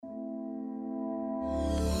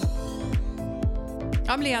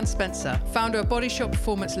I'm Leanne Spencer, founder of Body Shop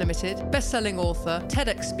Performance Limited, best-selling author,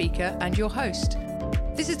 TEDx speaker, and your host.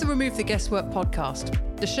 This is the Remove the Guesswork podcast,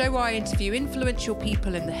 the show where I interview influential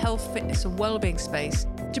people in the health, fitness, and well-being space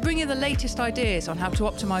to bring you the latest ideas on how to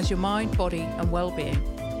optimize your mind, body, and well-being.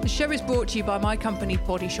 The show is brought to you by my company,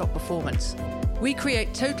 Body Shop Performance. We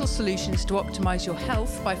create total solutions to optimize your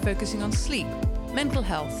health by focusing on sleep, mental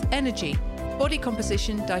health, energy, body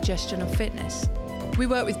composition, digestion, and fitness. We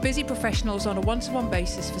work with busy professionals on a one-to-one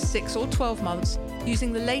basis for 6 or 12 months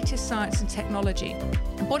using the latest science and technology.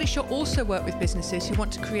 And Body Shop also work with businesses who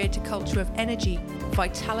want to create a culture of energy,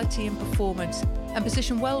 vitality and performance and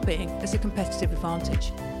position well-being as a competitive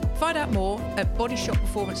advantage. Find out more at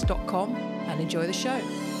bodyshopperformance.com and enjoy the show.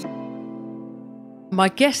 My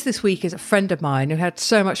guest this week is a friend of mine who had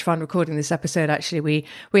so much fun recording this episode. Actually,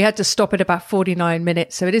 we had to stop at about 49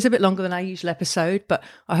 minutes, so it is a bit longer than our usual episode, but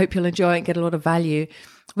I hope you'll enjoy it and get a lot of value.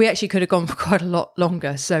 We actually could have gone for quite a lot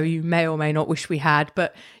longer, so you may or may not wish we had,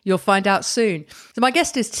 but you'll find out soon. So my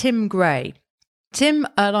guest is Tim Gray. Tim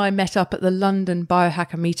and I met up at the London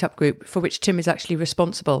Biohacker Meetup group, for which Tim is actually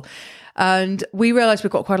responsible. And we realised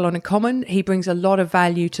we've got quite a lot in common. He brings a lot of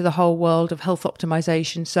value to the whole world of health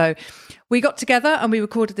optimization. So we got together and we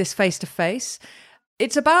recorded this face-to-face.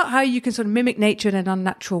 It's about how you can sort of mimic nature in an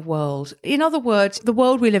unnatural world. In other words, the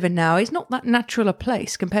world we live in now is not that natural a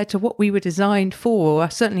place compared to what we were designed for, or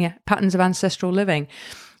certainly patterns of ancestral living.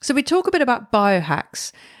 So we talk a bit about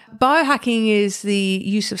biohacks. Biohacking is the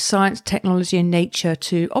use of science, technology, and nature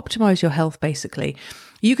to optimize your health, basically.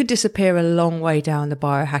 You could disappear a long way down the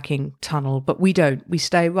biohacking tunnel, but we don't. We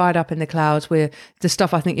stay right up in the clouds where the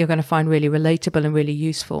stuff I think you're going to find really relatable and really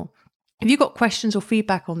useful. If you've got questions or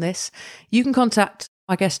feedback on this, you can contact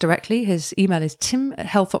my guest directly. His email is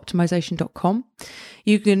tim@healthoptimization.com.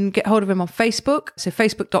 You can get hold of him on Facebook. So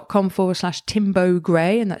facebook.com/Timbo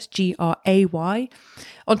Gray, and that's Gray.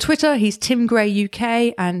 On Twitter, he's Tim Gray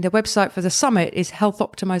UK, and the website for the summit is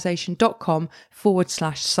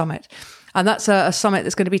healthoptimization.com/summit. And that's a summit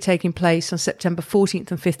that's going to be taking place on September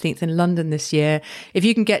 14th and 15th in London this year. If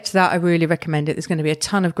you can get to that, I really recommend it. There's going to be a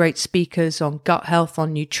ton of great speakers on gut health,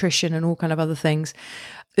 on nutrition, and all kind of other things.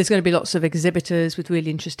 There's going to be lots of exhibitors with really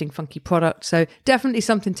interesting, funky products. So definitely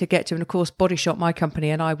something to get to. And of course, Body Shop, my company,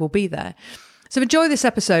 and I will be there. So enjoy this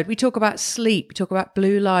episode. We talk about sleep, we talk about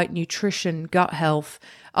blue light, nutrition, gut health,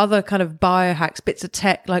 other kind of biohacks, bits of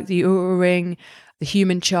tech like the Oura Ring, the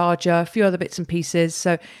human charger, a few other bits and pieces.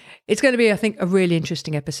 So it's going to be, I think, a really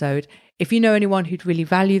interesting episode. If you know anyone who'd really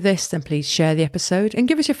value this, then please share the episode and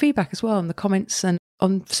give us your feedback as well in the comments and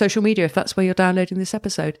on social media if that's where you're downloading this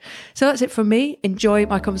episode. So that's it from me. Enjoy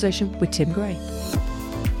my conversation with Tim Gray.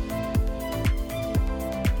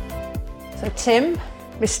 So Tim,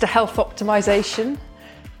 Mr. Health Optimization,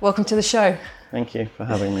 welcome to the show. Thank you for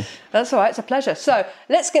having me. That's all right, it's a pleasure. So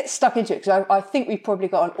let's get stuck into it because I think we've probably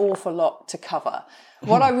got an awful lot to cover.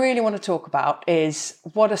 What I really want to talk about is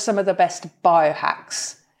what are some of the best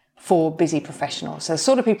biohacks for busy professionals. So the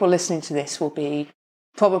sort of people listening to this will be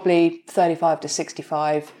probably 35 to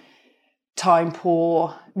 65, time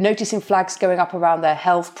poor, noticing flags going up around their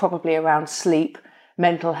health, probably around sleep,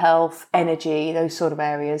 mental health, energy, those sort of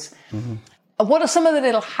areas. Mm-hmm. What are some of the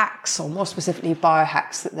little hacks, or more specifically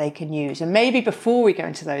biohacks, that they can use? And maybe before we go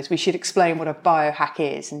into those, we should explain what a biohack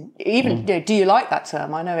is. And even, do you like that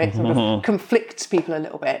term? I know it sort of conflicts people a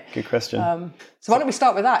little bit. Good question. So why don't we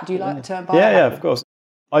start with that? Do you like the term biohack? Yeah, of course.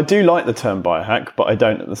 I do like the term biohack, but I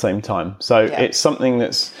don't at the same time. So it's something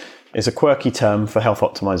is a quirky term for health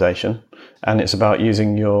optimization, and it's about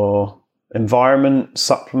using your environment,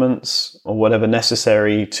 supplements, or whatever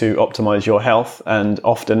necessary to optimize your health, and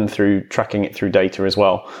often through tracking it through data as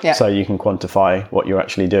well. Yeah. So you can quantify what you're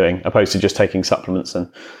actually doing, opposed to just taking supplements and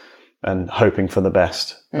hoping for the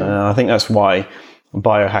best. I think that's why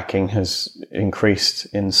biohacking has increased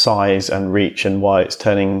in size and reach, and why it's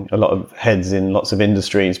turning a lot of heads in lots of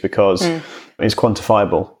industries, because it's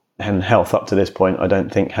quantifiable. And health up to this point, I don't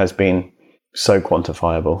think has been so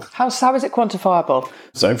quantifiable. How is it quantifiable?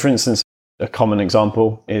 So for instance, a common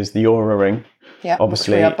example is the Oura Ring. Yeah,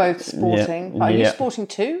 obviously we are both sporting. Are you sporting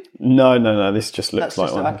too? No. This just looks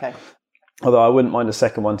like one. Okay. Although I wouldn't mind a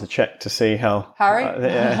second one to check to see how. Harry?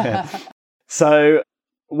 So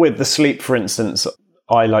with the sleep, for instance,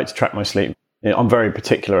 I like to track my sleep. I'm very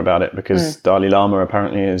particular about it because Dalai Lama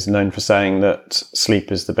apparently is known for saying that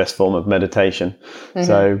sleep is the best form of meditation. Mm-hmm.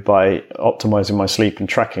 So by optimizing my sleep and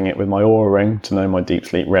tracking it with my Oura Ring to know my deep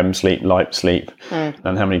sleep, REM sleep, light sleep,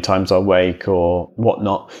 and how many times I wake or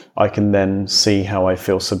whatnot, I can then see how I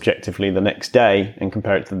feel subjectively the next day and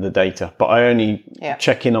compare it to the data. But I only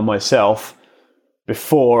check in on myself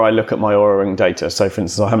before I look at my Oura Ring data. So for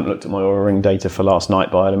instance, I haven't looked at my Oura Ring data for last night,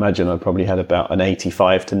 but I'd imagine I probably had about an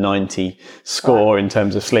 85 to 90 score in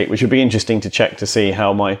terms of sleep, which would be interesting to check to see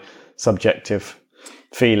how my subjective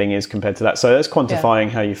feeling is compared to that. So that's quantifying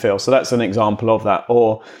how you feel. So that's an example of that.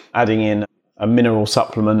 Or adding in a mineral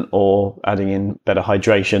supplement or adding in better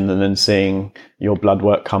hydration and then seeing your blood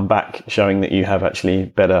work come back, showing that you have actually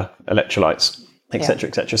better electrolytes, etc.,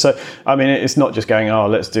 etc. So, I mean, it's not just going,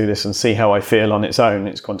 let's do this and see how I feel on its own.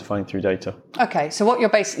 It's quantifying through data. Okay, so what you're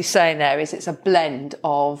basically saying there is it's a blend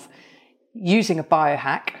of using a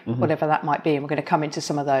biohack, whatever that might be, and we're going to come into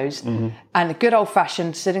some of those, and a good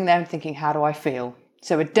old-fashioned sitting there and thinking, how do I feel?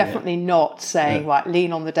 So we're definitely not saying, right,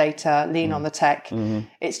 lean on the data, lean on the tech.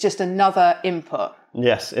 It's just another input.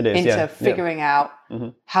 Yes, it is. Into figuring out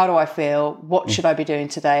how do I feel, what should I be doing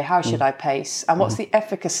today, how should I pace, and what's the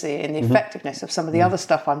efficacy and the effectiveness of some of the other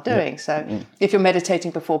stuff I'm doing. So if you're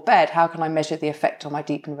meditating before bed, how can I measure the effect on my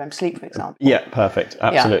deep and REM sleep, for example? Yeah, perfect.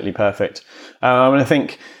 Absolutely perfect. And I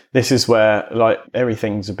think this is where, like,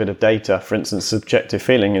 everything's a bit of data. For instance, subjective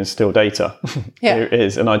feeling is still data. It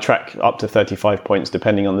is. And I track up to 35 points,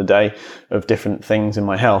 depending on the day, of different things in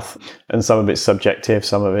my health. And some of it's subjective,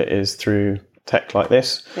 some of it is through tech like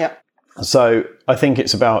this. So I think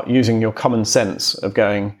it's about using your common sense of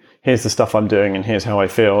going, here's the stuff I'm doing and here's how I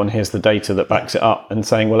feel and here's the data that backs it up, and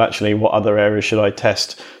saying, well, actually, what other areas should I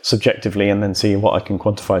test subjectively, and then see what I can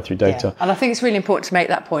quantify through data. And I think it's really important to make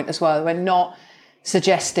that point as well. We're not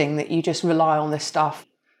suggesting that you just rely on this stuff.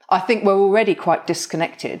 I think we're already quite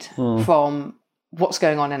disconnected from what's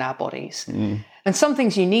going on in our bodies. And some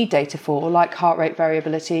things you need data for, like heart rate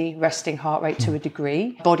variability, resting heart rate to a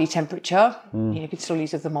degree, body temperature. You could still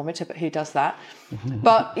use a thermometer, but who does that?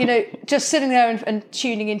 But, just sitting there and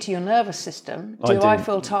tuning into your nervous system, do I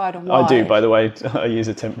feel tired and why? I do, by the way. I use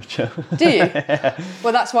a temperature. Do you?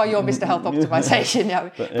 Well, that's why you're Mr. Health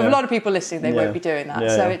Optimization. But a lot of people listening, they won't be doing that.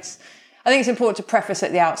 I think it's important to preface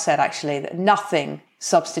at the outset, actually, that nothing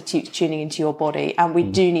substitutes tuning into your body, and we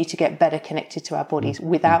do need to get better connected to our bodies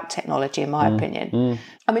without technology, in my opinion.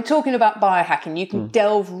 I mean, talking about biohacking, you can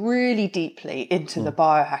delve really deeply into the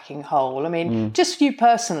biohacking hole. I mean, just for you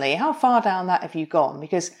personally, how far down that have you gone?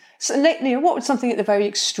 Because what would something at the very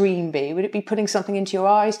extreme be? Would it be putting something into your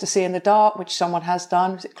eyes to see in the dark, which someone has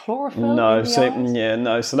done? Was it chlorophyll? No,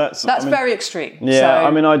 So that's very extreme. Yeah, so, I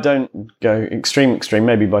mean, I don't go extreme,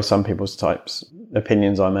 maybe by some people's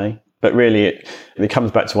opinions I may. But really, it comes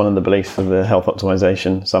back to one of the beliefs of the Health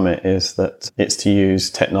Optimization Summit, is that it's to use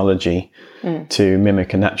technology to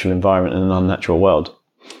mimic a natural environment in an unnatural world.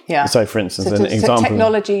 Yeah. So, for instance, an example.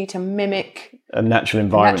 Technology to mimic a natural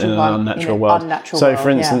environment in an unnatural world. For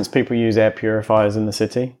instance, people use air purifiers in the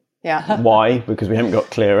city. Yeah. Why? Because we haven't got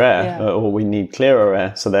clear air, or we need clearer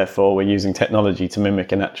air. So therefore, we're using technology to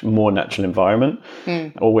mimic a more natural environment.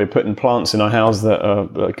 Or we're putting plants in our house that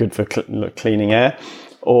are good for cleaning air.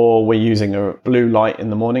 Or we're using a blue light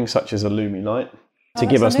in the morning, such as a Lumi light, to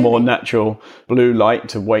give us more natural blue light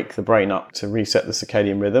to wake the brain up, to reset the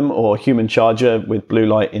circadian rhythm, or human charger with blue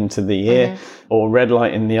light into the ear, or red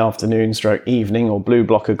light in the afternoon / evening, or blue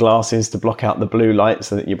blocker glasses to block out the blue light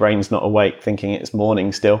so that your brain's not awake thinking it's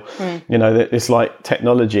morning still. It's like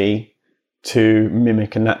technology to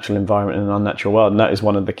mimic a natural environment in an unnatural world. And that is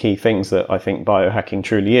one of the key things that I think biohacking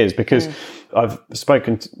truly is, because I've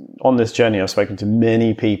spoken to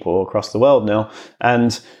many people across the world now,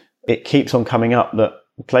 and it keeps on coming up that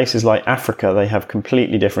places like Africa, they have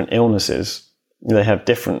completely different illnesses. They have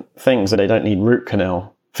different things. They don't need root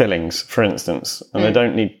canal fillings, for instance, and they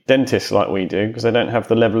don't need dentists like we do, because they don't have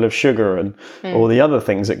the level of sugar and all the other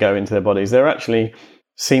things that go into their bodies. They're actually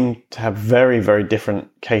seem to have very, very different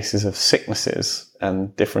cases of sicknesses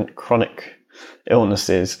and different chronic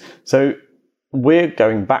illnesses. So we're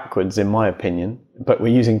going backwards, in my opinion, but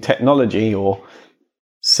we're using technology or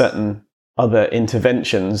certain other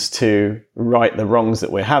interventions to right the wrongs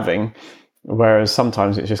that we're having, whereas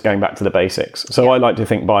sometimes it's just going back to the basics. So I like to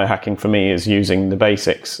think biohacking for me is using the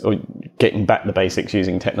basics, or getting back the basics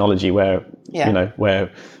using technology where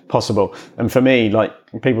where possible. And for me, like,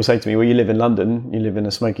 people say to me, well, you live in London, you live in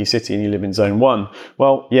a smoky city, and you live in zone 1.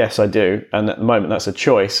 Well, yes, I do. And at the moment, that's a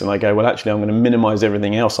choice. And I go, well, actually, I'm going to minimize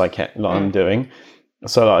everything else I'm doing,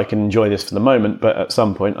 so that I can enjoy this for the moment. But at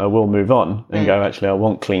some point, I will move on and go, actually, I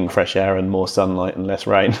want clean, fresh air and more sunlight and less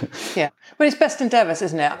rain. Yeah. But it's best endeavours,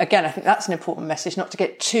 isn't it? Again, I think that's an important message, not to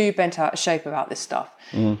get too bent out of shape about this stuff.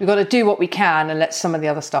 We've got to do what we can and let some of the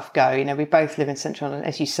other stuff go. We both live in Central, and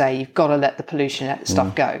as you say, you've got to let the pollution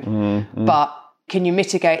stuff go. But can you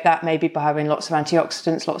mitigate that maybe by having lots of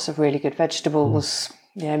antioxidants, lots of really good vegetables,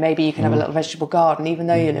 maybe you can have a little vegetable garden, even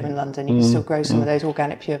though you live in London, you can still grow some of those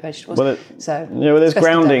organic, pure vegetables. Well, there's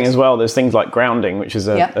grounding as well. There's things like grounding, which is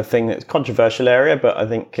a thing that's a controversial area, but I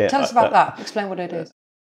think... Tell us about that. Explain what it is.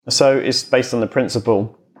 So it's based on the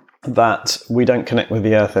principle that we don't connect with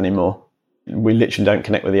the earth anymore. We literally don't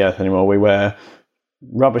connect with the earth anymore. We wear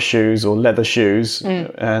rubber shoes or leather shoes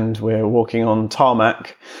and we're walking on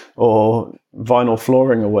tarmac or vinyl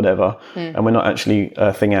flooring or whatever, and we're not actually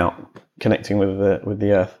earthing out, connecting with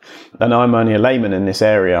the earth. And I'm only a layman in this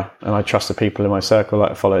area, and I trust the people in my circle.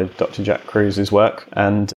 Like I follow Dr. Jack Kruse's work,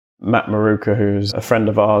 and Matt Maruka, who's a friend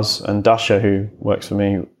of ours, and Dasha, who works for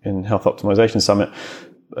me in Health Optimization Summit,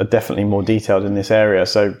 are definitely more detailed in this area.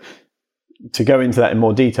 So to go into that in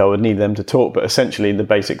more detail, would need them to talk, but essentially the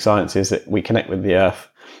basic science is that we connect with the earth,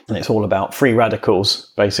 and it's all about free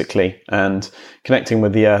radicals, basically. And connecting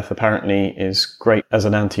with the earth apparently is great as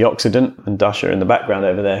an antioxidant, and Dasha in the background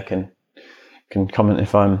over there can comment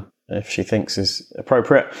if she thinks is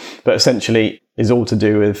appropriate, but essentially is all to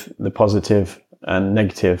do with the positive and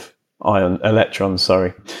negative electrons.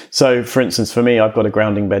 So for instance, for me, I've got a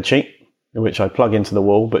grounding bed sheet, which I plug into the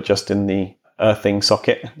wall, but just in the earthing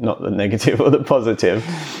socket, not the negative or the positive.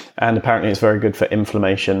 And apparently it's very good for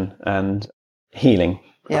inflammation and healing.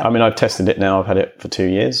 Yeah. I mean, I've tested it now. I've had it for 2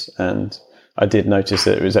 years, and I did notice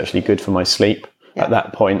that it was actually good for my sleep. Yeah. At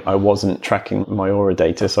that point, I wasn't tracking my Aura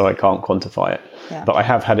data, so I can't quantify it. Yeah. But I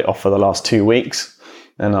have had it off for the last 2 weeks,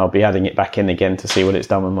 and I'll be adding it back in again to see what it's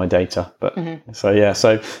done with my data. But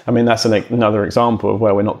so I mean, that's another example of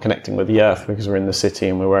where we're not connecting with the earth because we're in the city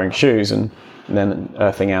and we're wearing shoes, and then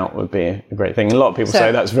earthing out would be a great thing. And a lot of people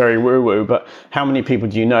say that's very woo-woo, but how many people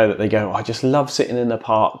do you know that they go, I just love sitting in the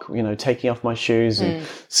park, taking off my shoes and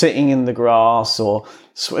sitting in the grass or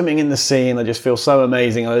swimming in the sea, and I just feel so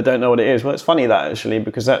amazing. I don't know what it is. Well, it's funny that actually,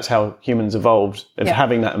 because that's how humans evolved, is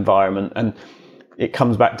having that environment. And it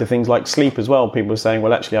comes back to things like sleep as well. People are saying,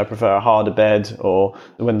 well, actually, I prefer a harder bed, or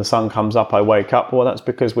when the sun comes up, I wake up. Well, that's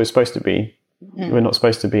because we're not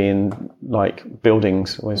supposed to be in like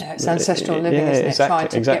buildings. It's ancestral living, isn't it?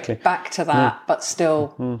 Exactly, Trying to get back to that, but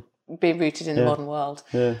still be rooted in the modern world.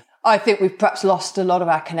 Yeah. I think we've perhaps lost a lot of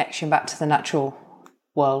our connection back to the natural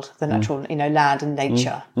world, the natural, land and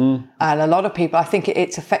nature. And a lot of people, I think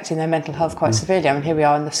it's affecting their mental health quite severely. I mean, here we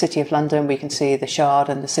are in the city of London. We can see the Shard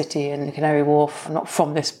and the City and the Canary Wharf, not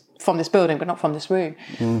from this building, but not from this room.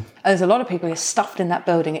 And there's a lot of people who are stuffed in that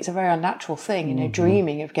building. It's a very unnatural thing,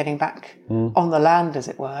 dreaming of getting back on the land, as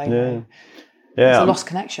it were. There's a lost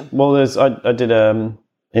connection. Well, I did an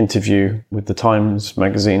interview with the Times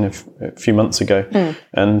magazine a few months ago,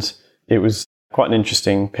 and it was quite an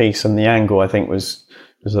interesting piece. And the angle, I think, was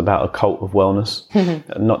about a cult of wellness,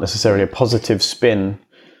 not necessarily a positive spin,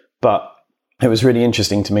 but it was really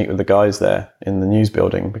interesting to meet with the guys there in the news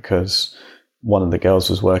building, because one of the girls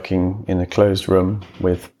was working in a closed room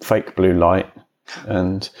with fake blue light,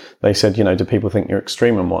 and they said, do people think you're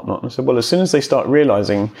extreme and whatnot? And I said, well, as soon as they start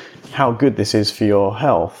realizing how good this is for your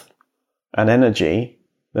health and energy,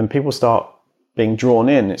 then people start being drawn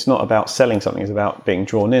in. It's not about selling something, it's about being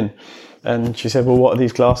drawn in. And she said, well, what are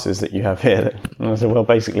these glasses that you have here? And I said, well,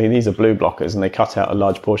 basically, these are blue blockers, and they cut out a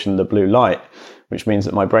large portion of the blue light, which means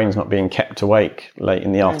that my brain's not being kept awake late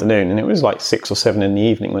in the afternoon. And it was like 6 or 7 in the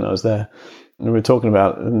evening when I was there. And we were talking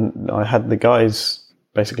about, and I had the guys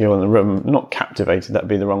basically all in the room, not captivated, that'd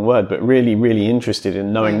be the wrong word, but really, really interested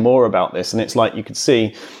in knowing more about this. And it's like you could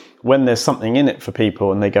see when there's something in it for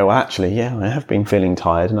people and they go, actually, I have been feeling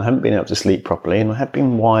tired and I haven't been able to sleep properly and I have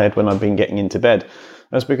been wired when I've been getting into bed.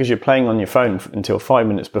 That's because you're playing on your phone until 5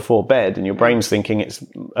 minutes before bed and your brain's thinking it's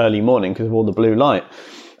early morning because of all the blue light.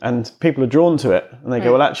 And people are drawn to it and they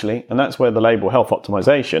go, well, actually, and that's where the label health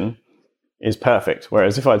optimization is perfect.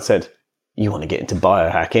 Whereas if I'd said, you want to get into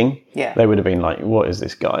biohacking, they would have been like, what is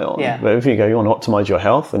this guy on? Yeah. But if you go, you want to optimize your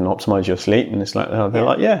health and optimize your sleep, and it's like, they're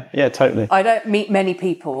like, yeah, totally. I don't meet many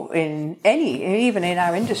people even in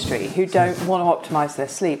our industry, who don't want to optimize their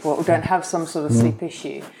sleep or don't have some sort of sleep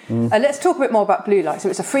issue. Let's talk a bit more about blue light. So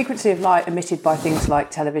it's a frequency of light emitted by things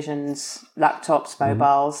like televisions, laptops,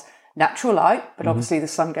 mobiles, natural light, but obviously the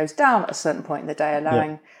sun goes down at a certain point in the day,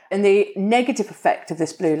 allowing, and the negative effect of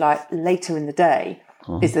this blue light later in the day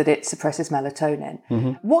is that it suppresses melatonin.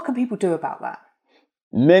 What can people do about that?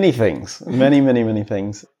 Many things. Many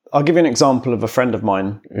things. I'll give you an example of a friend of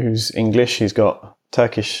mine who's English. He's got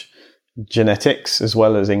Turkish genetics as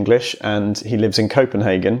well as English, and he lives in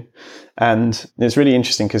Copenhagen. And it's really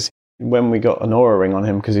interesting because when we got an Aura ring on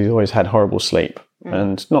him, because he's always had horrible sleep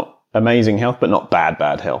and not amazing health, but not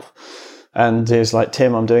bad health. And it's like,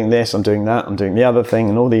 Tim, I'm doing this, I'm doing that, I'm doing the other thing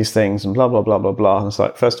and all these things and blah, blah, blah, blah, blah. And it's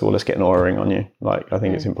like, first of all, let's get an Aura ring on you. Like, I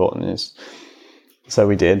think it's important. So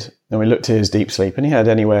we did, and we looked at his deep sleep, and he had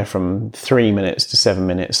anywhere from 3 minutes to 7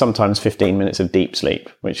 minutes, sometimes 15 minutes of deep sleep,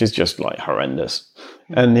 which is just like horrendous.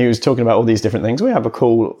 And he was talking about all these different things. We have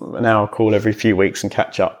an hour call every few weeks and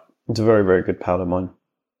catch up. It's a very, very good pal of mine.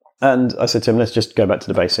 And I said to him, let's just go back to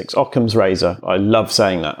the basics. Occam's razor. I love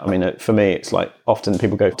saying that. I mean, for me, it's like often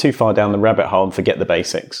people go too far down the rabbit hole and forget the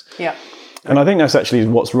basics. Yeah. And I think that's actually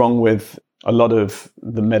what's wrong with a lot of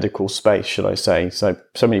the medical space, should I say. So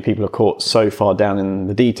many people are caught so far down in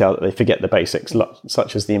the detail that they forget the basics,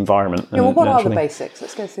 such as the environment. Yeah, well, what are the basics?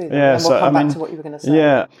 Let's go through them, and we'll come back to what you were going to say.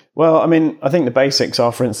 Yeah, well, I mean, I think the basics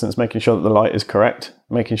are, for instance, making sure that the light is correct,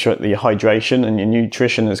 making sure that your hydration and your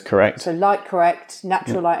nutrition is correct. So light correct,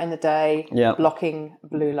 natural light in the day, blocking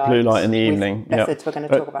blue light. Blue light in the evening. Methods we're going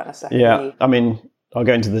to talk about in a second. Yeah, I mean, I'll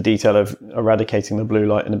go into the detail of eradicating the blue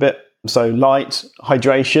light in a bit. So light,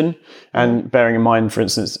 hydration, and bearing in mind, for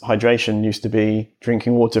instance, hydration used to be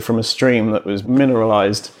drinking water from a stream that was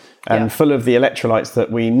mineralized and full of the electrolytes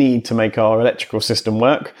that we need to make our electrical system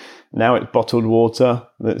work. Now it's bottled water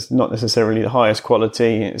that's not necessarily the highest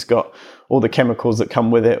quality. It's got all the chemicals that come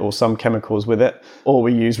with it, or some chemicals with it. Or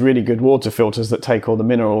we use really good water filters that take all the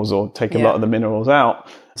minerals or take a lot of the minerals out.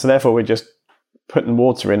 So therefore we're just putting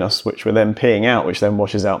water in us, which we're then peeing out, which then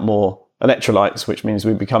washes out more electrolytes, which means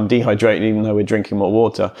we become dehydrated even though we're drinking more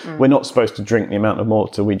water. We're not supposed to drink the amount of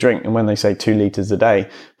water we drink. And when they say 2 litres a day,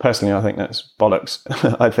 personally, I think that's bollocks.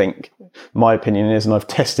 I think my opinion is, and I've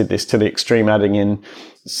tested this to the extreme, adding in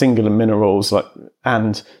singular minerals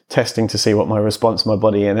and testing to see what my response to my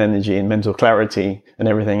body and energy and mental clarity and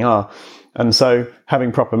everything are. And so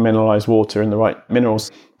having proper mineralized water and the right minerals,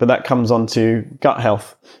 but that comes on to gut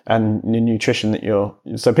health and the nutrition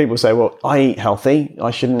so people say, well, I eat healthy,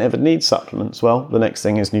 I shouldn't ever need supplements. Well, the next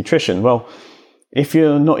thing is nutrition. Well, if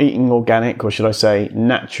you're not eating organic, or should I say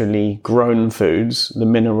naturally grown foods, the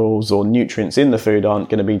minerals or nutrients in the food aren't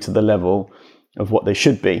going to be to the level of what they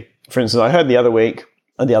should be. For instance, I heard the other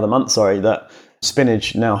month, that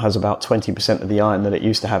spinach now has about 20% of the iron that it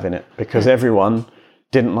used to have in it, because everyone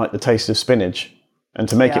didn't like the taste of spinach. And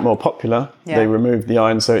to make it more popular, they removed the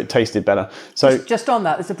iron so it tasted better. So just on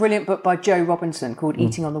that, there's a brilliant book by Jo Robinson called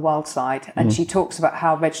Eating on the Wild Side, and she talks about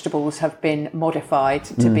how vegetables have been modified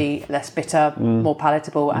to be less bitter, more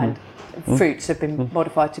palatable, and fruits have been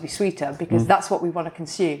modified to be sweeter, because that's what we want to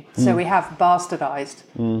consume. So we have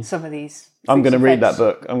bastardized some of these. I'm going to read that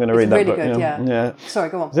book. I'm going to read that book. Really good, yeah. Sorry,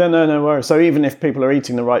 go on. No worries. So even if people are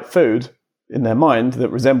eating the right food in their mind that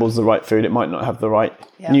resembles the right food, it might not have the right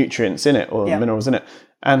nutrients in it or minerals in it.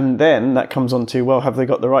 And then that comes on to, well, have they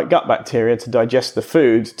got the right gut bacteria to digest the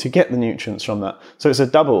food to get the nutrients from that? So it's a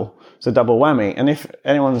double whammy. And if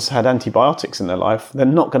anyone's had antibiotics in their life, they're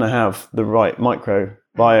not going to have the right microbiome.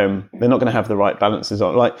 They're not going to have the right balances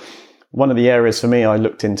on. Like one of the areas for me I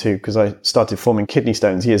looked into, because I started forming kidney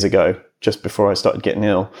stones years ago, just before I started getting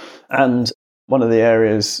ill. And one of the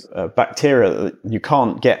areas of bacteria that you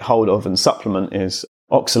can't get hold of and supplement is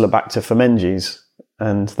Oxalobacter formenges.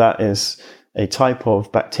 And that is a type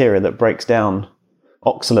of bacteria that breaks down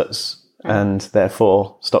oxalates and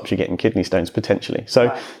therefore stops you getting kidney stones potentially.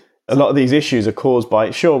 So a lot of these issues are caused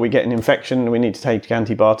by, sure, we get an infection and we need to take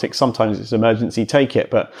antibiotics. Sometimes it's emergency, take it.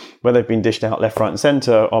 But where they've been dished out left, right and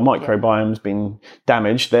centre, our microbiome's been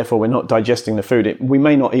damaged. Therefore, we're not digesting the food. We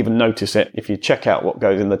may not even notice it if you check out what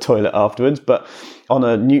goes in the toilet afterwards. But on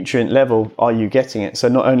a nutrient level, are you getting it? So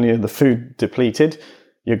not only are the food depleted,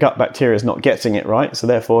 your gut bacteria is not getting it right. So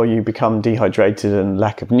therefore, you become dehydrated and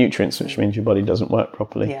lack of nutrients, which means your body doesn't work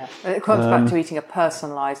properly. Yeah, it comes back to eating a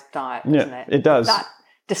personalised diet, doesn't it? It does.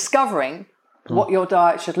 Discovering what your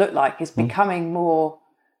diet should look like is becoming more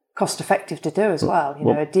cost effective to do as well.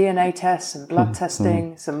 A DNA test, some blood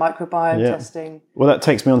testing, some microbiome testing. Well, that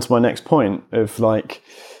takes me on to my next point of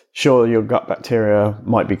sure, your gut bacteria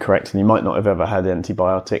might be correct and you might not have ever had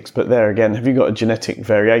antibiotics, but there again, have you got a genetic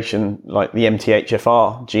variation like the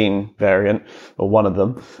MTHFR gene variant, or one of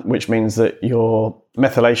them, which means that your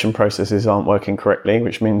methylation processes aren't working correctly,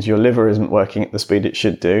 which means your liver isn't working at the speed it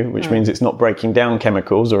should do, which means it's not breaking down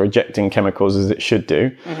chemicals or ejecting chemicals as it should do,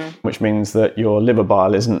 which means that your liver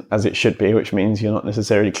bile isn't as it should be, which means you're not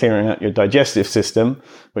necessarily clearing out your digestive system,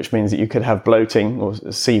 which means that you could have bloating or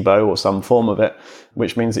SIBO or some form of it,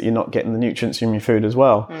 which means that you're not getting the nutrients from your food as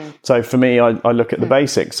well. So for me, I look at the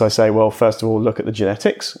basics. I say, well, first of all, look at the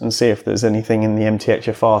genetics and see if there's anything in the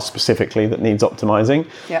MTHFR specifically that needs optimizing.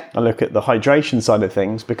 I look at the hydration side of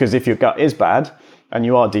things, because if your gut is bad and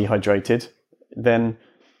you are dehydrated, then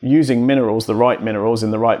using minerals, the right minerals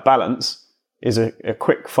in the right balance, is a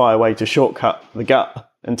quick fire way to shortcut the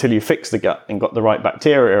gut until you fix the gut and got the right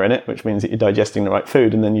bacteria in it, which means that you're digesting the right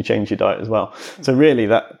food, and then you change your diet as well. So really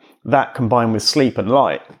that that combined with sleep and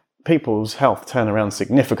light, people's health turn around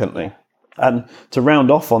significantly. And to round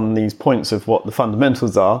off on these points of what the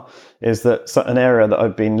fundamentals are, is that an area that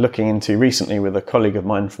I've been looking into recently with a colleague of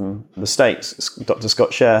mine from the States, Dr.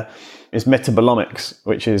 Scott Scher, is metabolomics,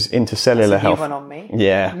 which is intercellular health. That's a new one on me.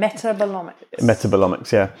 Yeah.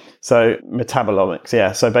 Metabolomics, yeah. So metabolomics,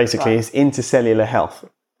 yeah. So basically it's intercellular health.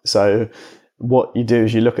 So what you do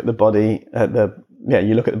is you look at the body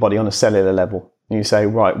you look at the body on a cellular level. And you say,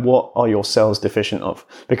 right, what are your cells deficient of?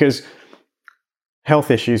 Because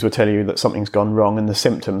health issues will tell you that something's gone wrong, and the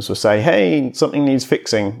symptoms will say, hey, something needs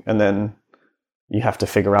fixing, and then you have to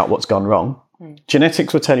figure out what's gone wrong.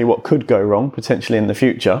 Genetics will tell you what could go wrong, potentially in the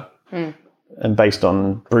future. And based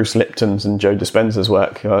on Bruce Lipton's and Joe Dispenza's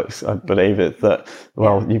work, I believe that,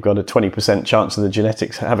 you've got a 20% chance of the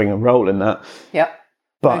genetics having a role in that. Yep.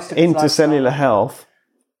 But intercellular health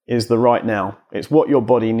is the right now. It's what your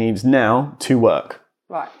body needs now to work.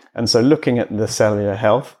 Right. And so looking at the cellular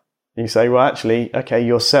health, you say, well, actually, okay,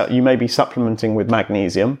 you may be supplementing with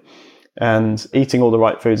magnesium and eating all the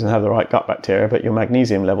right foods and have the right gut bacteria, but your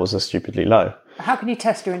magnesium levels are stupidly low. How can you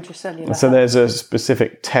test your intracellular health? So there's a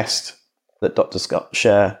specific test that Dr. Scott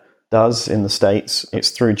Scher does in the States. It's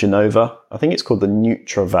through Genova. I think it's called the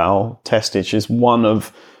NutraVal test, which is one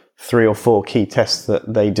of 3 or 4 key tests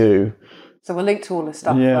that they do. So we'll link to all this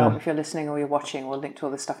stuff if you're listening or you're watching. We'll link to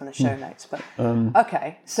all this stuff in the show notes. But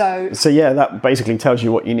okay, so that basically tells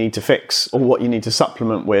you what you need to fix or what you need to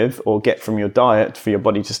supplement with or get from your diet for your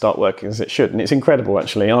body to start working as it should. And it's incredible,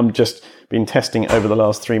 actually. I'm just been testing it over the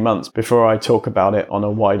last 3 months before I talk about it on a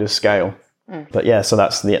wider scale. But yeah, so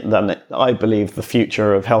that's I believe the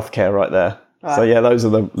future of healthcare right there. Right. So yeah, those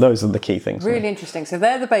are the key things. Really interesting. So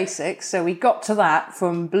they're the basics. So we got to that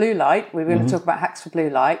from blue light. We were going to talk about hacks for blue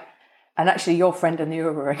light. And actually, your friend in the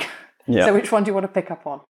Oura ring. Yeah. So which one do you want to pick up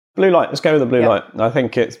on? Blue light. Let's go with the blue light. I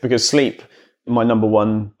think it's because sleep, my number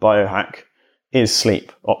one biohack, is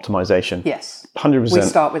sleep optimization. Yes. 100%. We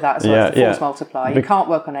start with that as well. The force multiplier. You can't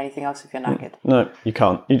work on anything else if you're knackered. No, you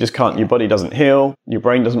can't. You just can't. Your body doesn't heal. Your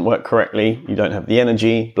brain doesn't work correctly. You don't have the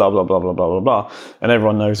energy, blah, blah, blah, blah, blah, blah, blah. And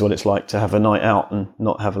everyone knows what it's like to have a night out and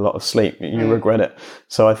not have a lot of sleep. You regret it.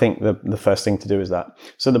 So I think the first thing to do is that.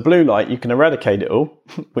 So the blue light, you can eradicate it all,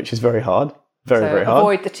 which is very hard. Very hard.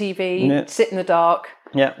 Avoid the TV, sit in the dark.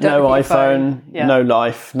 Yeah, no iPhone, no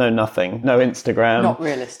life, no nothing, no Instagram. Not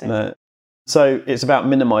realistic. No. So it's about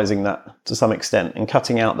minimizing that to some extent and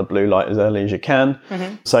cutting out the blue light as early as you can.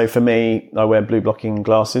 So for me, I wear blue blocking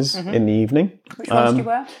glasses in the evening. Which ones do you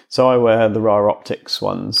wear? So I wear the Ra Optics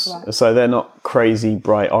ones. Right. So they're not crazy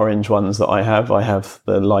bright orange ones that I have. I have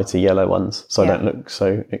the lighter yellow ones, so I don't look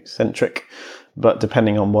so eccentric. But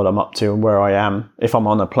depending on what I'm up to and where I am, if I'm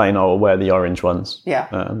on a plane, I will wear the orange ones. Yeah.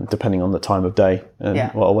 Depending on the time of day and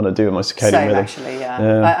what I want to do with my circadian rhythm. Actually,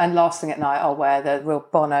 and last thing at night, I'll wear the real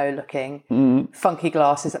Bono-looking, funky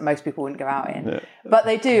glasses that most people wouldn't go out in. Yeah. But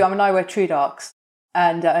they do. I mean, I wear True Darks,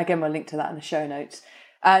 and again, we'll link to that in the show notes.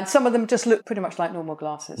 And some of them just look pretty much like normal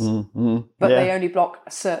glasses, but they only block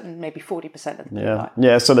a certain, maybe 40% of the blue light.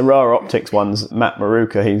 Yeah, so the Ra Optics ones, Matt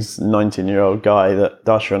Maruka, he's a 19-year-old guy that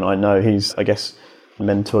Dasha and I know. He's, I guess,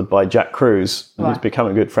 mentored by Jack Cruz. He's become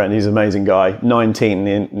a good friend. He's an amazing guy. 19,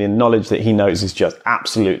 the knowledge that he knows is just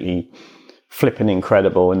absolutely flipping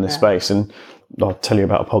incredible in this space. And I'll tell you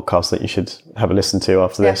about a podcast that you should have a listen to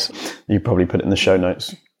after this. You probably put it in the show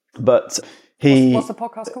notes. But... What's the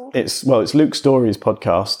podcast called? It's Luke Story's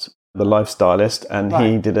podcast, The Lifestylist, and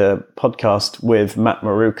he did a podcast with Matt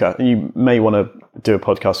Maruka. You may want to do a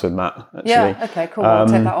podcast with Matt, actually. Yeah, okay, cool. We'll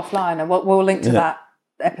take that offline and we'll link to that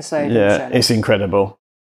episode. Yeah, it's incredible.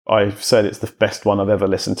 I've said it's the best one I've ever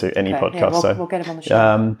listened to, any podcast. We'll get him on the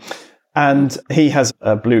show. And he has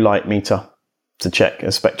a blue light meter to check, a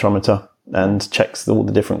spectrometer, and checks all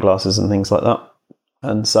the different glasses and things like that.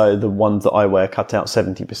 And so the ones that I wear cut out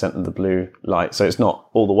 70% of the blue light. So it's not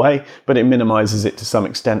all the way, but it minimizes it to some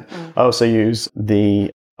extent. I also use the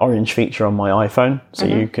orange feature on my iPhone. So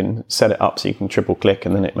you can set it up so you can triple click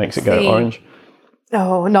and then it makes it go orange.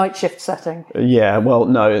 Oh, night shift setting. Yeah, well,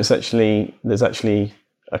 no, there's actually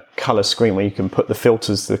a color screen where you can put the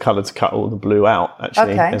filters to the color to cut all the blue out,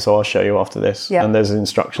 actually. Okay. And so I'll show you after this. Yep. And there's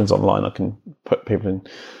instructions online I can put people in.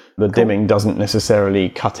 The dimming doesn't necessarily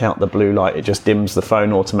cut out the blue light. It just dims the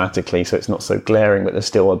phone automatically, so it's not so glaring, but there's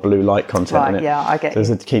still a blue light content in it. Yeah, I get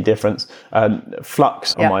There's a key difference.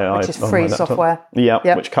 Flux on my iPhone. Which is free software.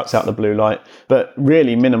 Which cuts out the blue light. But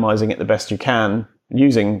really minimizing it the best you can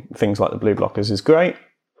using things like the blue blockers is great.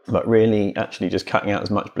 but really actually just cutting out as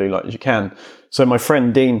much blue light as you can. So my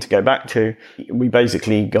friend Dean, to go back to, we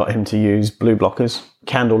basically got him to use blue blockers,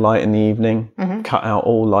 candlelight in the evening, cut out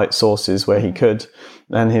all light sources where he could,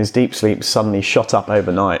 and his deep sleep suddenly shot up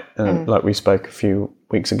overnight. And like we spoke a few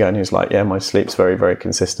weeks ago, and he was like, yeah, my sleep's very, very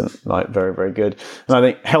consistent, like very, very good. And I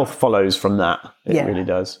think health follows from that. It really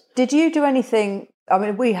does. Did you do anything? I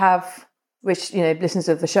mean, we have, which, listeners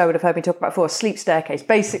of the show would have heard me talk about before, a sleep staircase.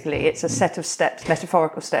 Basically, it's a set of steps,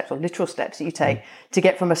 metaphorical steps or literal steps that you take to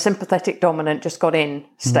get from a sympathetic dominant, just got in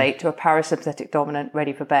state to a parasympathetic dominant,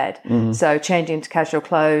 ready for bed. So changing into casual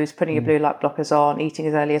clothes, putting your blue light blockers on, eating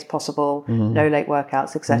as early as possible, no late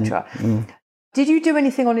workouts, etc. Did you do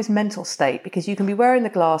anything on his mental state? Because you can be wearing the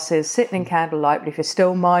glasses, sitting in candlelight, but if your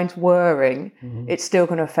still mind's whirring, it's still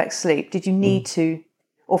going to affect sleep. Did you need to,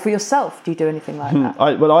 or for yourself, do you do anything like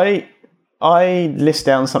that? I list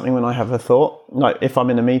down something when I have a thought, like if I'm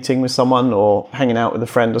in a meeting with someone or hanging out with a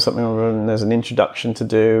friend or something, and there's an introduction to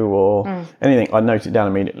do or anything, I note it down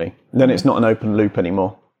immediately. Then it's not an open loop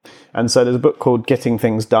anymore. And so there's a book called Getting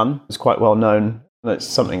Things Done. It's quite well known. It's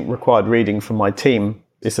something required reading from my team.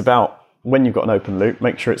 It's about when you've got an open loop,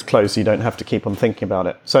 make sure it's closed so you don't have to keep on thinking about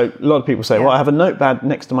it. So a lot of people say, well, I have a notepad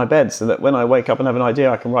next to my bed so that when I wake up and have an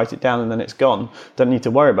idea, I can write it down and then it's gone. Don't need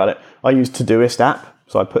to worry about it. I use Todoist app.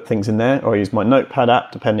 So I put things in there, or I use my notepad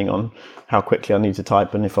app, depending on how quickly I need to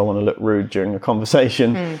type and if I want to look rude during a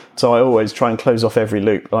conversation. So I always try and close off every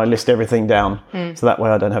loop. And I list everything down, so that way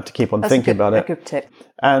I don't have to keep on thinking about it. That's a good tip.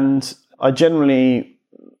 And I generally,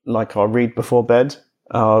 I'll read before bed.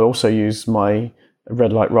 I'll also use my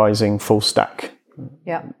Red Light Rising full stack.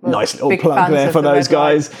 Yeah, nice little plug there for those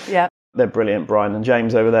guys. Yeah, they're brilliant, Brian and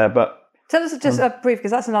James over there. But tell us just a brief,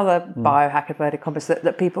 because that's another biohack, inverted commas,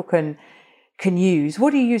 that people can use.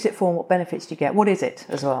 What do you use it for and what benefits do you get? What is it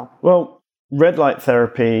as well? Well, red light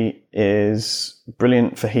therapy is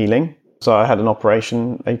brilliant for healing. So I had an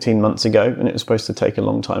operation 18 months ago and it was supposed to take a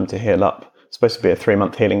long time to heal up. It's supposed to be a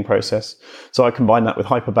 3-month healing process. So I combined that with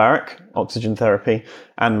hyperbaric, oxygen therapy,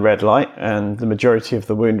 and red light, and the majority of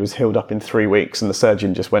the wound was healed up in 3 weeks. And the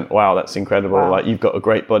surgeon just went, wow, that's incredible. Wow. Like, you've got a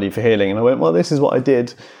great body for healing. And I went, well, this is what I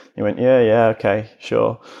did. He went, yeah, okay,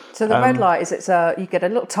 sure. So the red light is you get a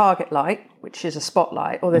little target light, which is a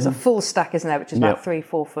spotlight, or there's a full stack, isn't there, which is about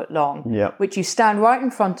 3-4 foot long, which you stand right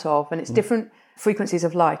in front of, and it's different frequencies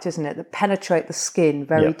of light, isn't it, that penetrate the skin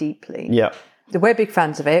very deeply. Yeah. We're big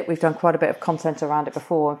fans of it. We've done quite a bit of content around it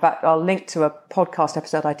before. In fact, I'll link to a podcast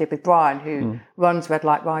episode I did with Brian, who runs Red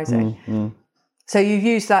Light Rising. So you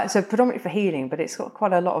use that, so predominantly for healing, but it's got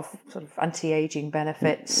quite a lot of sort of anti-aging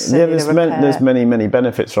benefits. Yeah, there's many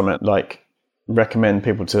benefits from it. Like, recommend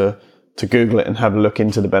people to Google it and have a look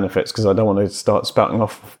into the benefits, because I don't want to start spouting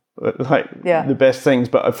off the best things.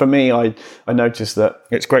 But for me, I noticed that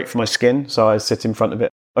it's great for my skin, so I sit in front of it.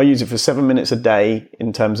 I use it for 7 minutes a day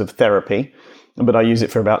in terms of therapy, but I use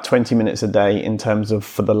it for about 20 minutes a day in terms of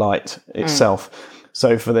for the light itself.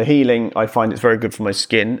 So for the healing, I find it's very good for my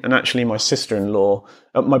skin. And actually my sister-in-law,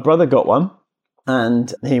 my brother got one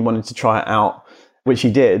and he wanted to try it out, which he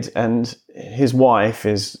did. And his wife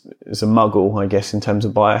is a muggle, I guess, in terms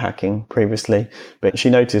of biohacking previously. But she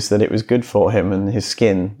noticed that it was good for him and his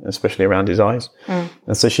skin, especially around his eyes.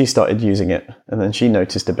 And so she started using it. And then she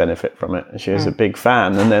noticed a benefit from it. She was a big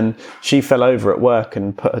fan. And then she fell over at work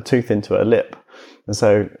and put a tooth into her lip. And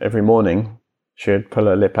so every morning she would pull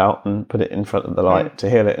her lip out and put it in front of the light to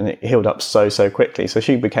heal it. And it healed up so quickly. So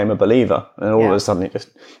she became a believer. And all of a sudden, it just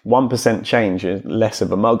 1% change is less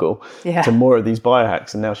of a muggle to more of these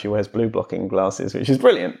biohacks. And now she wears blue blocking glasses, which is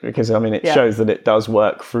brilliant because, I mean, it shows that it does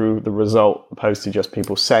work through the result opposed to just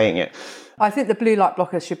people saying it. I think the blue light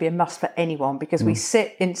blockers should be a must for anyone, because we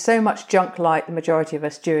sit in so much junk light, the majority of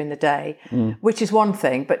us, during the day, which is one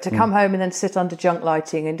thing. But to come home and then sit under junk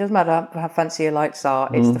lighting, and it doesn't matter how fancy your lights are,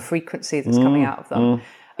 it's the frequency that's coming out of them.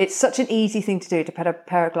 It's such an easy thing to do, to put a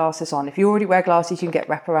pair of glasses on. If you already wear glasses, you can get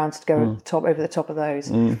wraparounds to go over the top of those.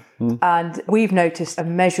 And we've noticed a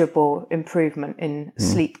measurable improvement in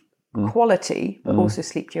sleep quality, but also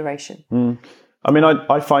sleep duration. I mean,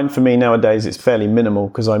 I find for me nowadays it's fairly minimal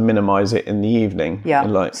because I minimise it in the evening.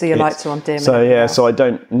 Yeah, so your lights are on dim. So so I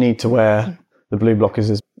don't need to wear the blue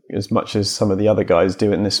blockers as much as some of the other guys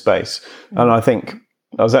do in this space. And I think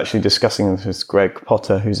I was actually discussing this with Greg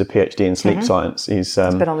Potter, who's a PhD in sleep science. He's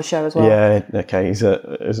been on the show as well. Yeah, okay, he's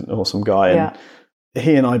an awesome guy. And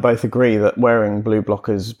he and I both agree that wearing blue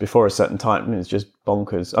blockers before a certain time is just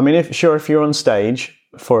bonkers. I mean, if you're on stage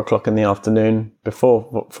 4:00 in the afternoon,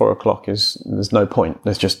 before 4:00 there's no point.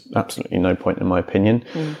 There's just absolutely no point in my opinion.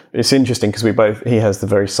 It's interesting because he has the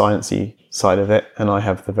very sciencey side of it and I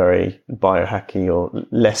have the very biohacky or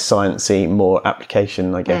less sciencey, more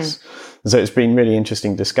application, I guess. So it's been really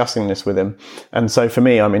interesting discussing this with him. And so for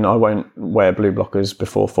me, I mean, I won't wear blue blockers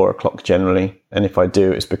before 4:00 generally. And if I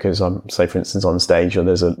do, it's because I'm, say, for instance, on stage or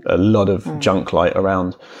there's a lot of junk light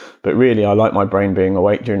around. But really, I like my brain being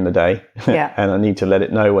awake during the day. And I need to let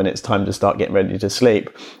it know when it's time to start getting ready to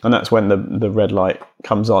sleep. And that's when the red light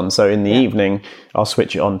comes on. So in the evening, I'll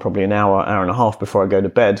switch it on probably an hour and a half before I go to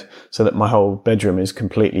bed so that my whole bedroom is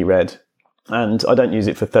completely red. And I don't use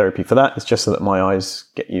it for therapy for that. It's just so that my eyes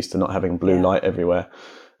get used to not having blue light everywhere.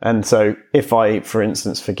 And so if I, for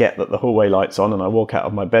instance, forget that the hallway light's on and I walk out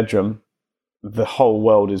of my bedroom, the whole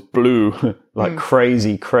world is blue, like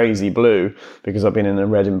crazy, crazy blue, because I've been in a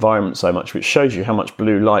red environment so much, which shows you how much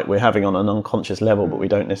blue light we're having on an unconscious level, but we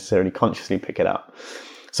don't necessarily consciously pick it up.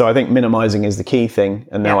 So I think minimizing is the key thing.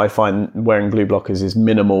 And now I find wearing blue blockers is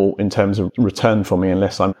minimal in terms of return for me,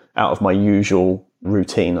 unless I'm out of my usual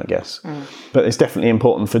routine, I guess. But it's definitely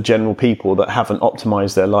important for general people that haven't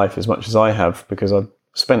optimized their life as much as I have, because I've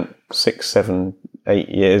spent 6, 7, 8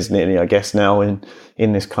 years nearly, I guess, now in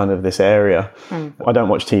this kind of this area. I don't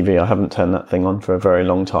watch TV. I haven't turned that thing on for a very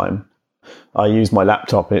long time. I use my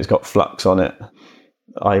laptop. It's got Flux on it.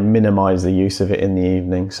 I minimize the use of it in the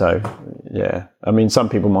evening. So, yeah. I mean, some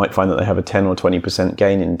people might find that they have a 10 or 20%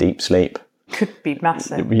 gain in deep sleep. Could be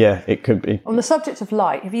massive. Yeah, it could be. On the subject of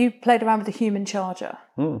light, have you played around with the Human Charger?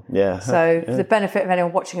 Yeah. So for the benefit of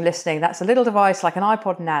anyone watching and listening, that's a little device like an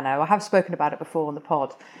iPod Nano. I have spoken about it before on the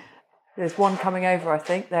pod. There's one coming over, I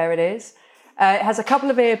think. There it is. It has a couple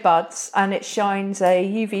of earbuds and it shines a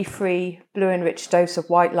UV-free blue-enriched dose of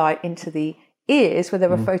white light into the ears where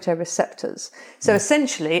there are photoreceptors. So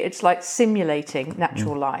essentially, it's like simulating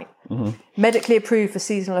natural light. Medically approved for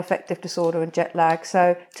seasonal affective disorder and jet lag.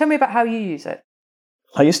 So tell me about how you use it.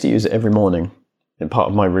 I used to use it every morning in part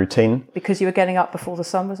of my routine. Because you were getting up before the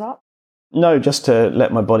sun was up? No, just to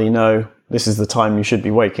let my body know this is the time you should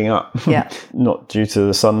be waking up. Not due to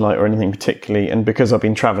the sunlight or anything particularly. And because I've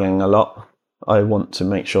been traveling a lot, I want to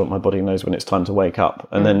make sure my body knows when it's time to wake up.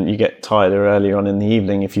 And then you get tired earlier on in the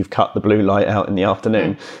evening if you've cut the blue light out in the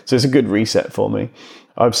afternoon. So it's a good reset for me.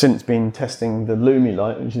 I've since been testing the Lumi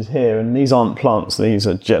light, which is here, and these aren't plants. These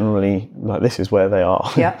are generally, like, this is where they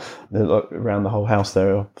are. They're like around the whole house,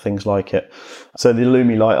 there are things like it. So the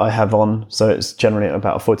Lumi light I have on, so it's generally at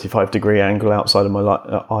about a 45-degree angle outside of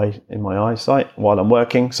my in my eyesight while I'm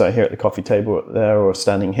working. So here at the coffee table up there or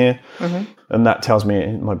standing here. And that tells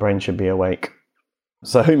me my brain should be awake.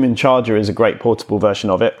 So Human Charger is a great portable version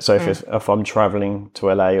of it. So if I'm traveling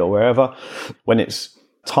to LA or wherever, when it's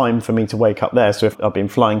time for me to wake up there, so if I've been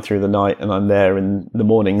flying through the night and I'm there in the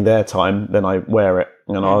morning their time, then I wear it,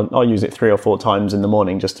 and I'll use it 3 or 4 times in the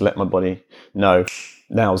morning just to let my body know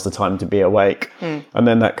now's the time to be awake. And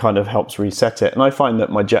then that kind of helps reset it. And I find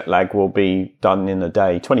that my jet lag will be done in a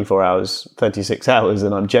day, 24 hours, 36 hours,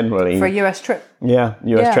 and I'm generally... For a US trip? Yeah,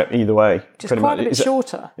 US trip either way. Just quite a bit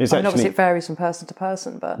shorter. Obviously it varies from person to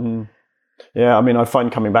person, but... Yeah, I mean, I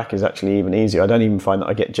find coming back is actually even easier. I don't even find that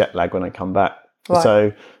I get jet lag when I come back.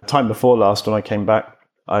 So time before last when I came back,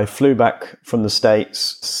 I flew back from the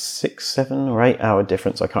States, 6, 7 or 8 hour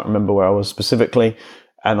difference. I can't remember where I was specifically.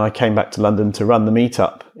 And I came back to London to run the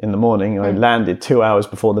meetup in the morning. I landed 2 hours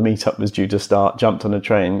before the meetup was due to start, jumped on a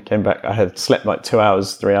train, came back. I had slept like 2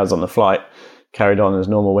 hours, 3 hours on the flight, carried on as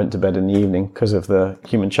normal, went to bed in the evening because of the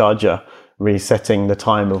Human Charger resetting the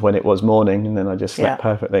time of when it was morning, and then I just slept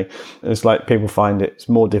perfectly. It's like people find it's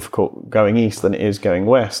more difficult going east than it is going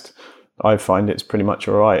west. I find it's pretty much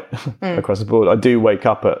all right across the board. I do wake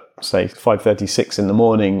up at, say, 5:36 in the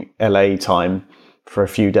morning, LA time, for a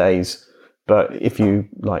few days. But if you,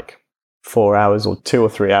 4 hours or 2 or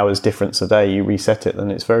 3 hours difference a day, you reset it,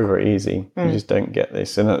 then it's very, very easy. You just don't get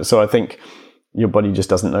this. And so I think your body just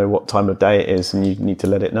doesn't know what time of day it is, and you need to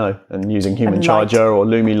let it know. And using Human Charger or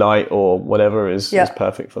Lumi Light or whatever is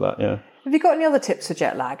perfect for that, Have you got any other tips for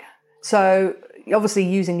jet lag? So obviously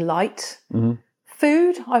using light.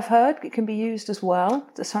 Food, I've heard, it can be used as well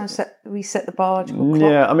to try and reset the biological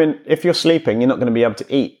clock. Yeah, I mean, if you're sleeping, you're not going to be able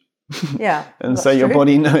to eat. And so your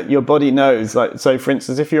body knows. Like, so for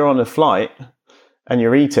instance, if you're on a flight and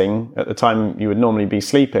you're eating at the time you would normally be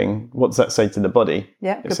sleeping, what does that say to the body?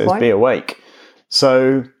 It says point. Be awake.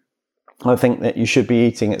 So I think that you should be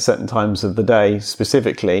eating at certain times of the day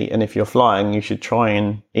specifically. And if you're flying, you should try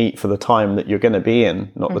and eat for the time that you're going to be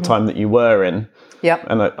in, not the time that you were in. Yep.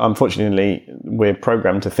 And unfortunately, we're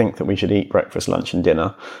programmed to think that we should eat breakfast, lunch and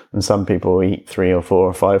dinner. And some people eat 3 or 4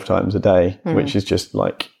 or 5 times a day, which is just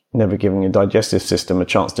like never giving your digestive system a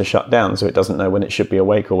chance to shut down. So it doesn't know when it should be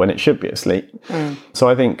awake or when it should be asleep. So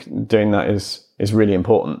I think doing that is really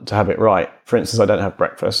important to have it right. For instance, I don't have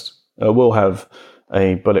breakfast. I will have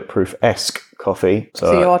a Bulletproof-esque coffee.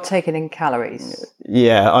 So you are taking in calories?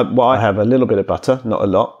 Yeah, I have a little bit of butter, not a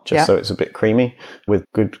lot, just so it's a bit creamy, with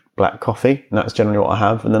good black coffee. And that's generally what I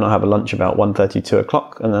have. And then I have a lunch about 1:30, 2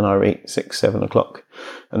 o'clock, and then I eat 6, 7 o'clock.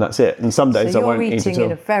 And that's it. And some days I won't eat at all. So you're eating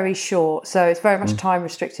in a very short, so it's very much a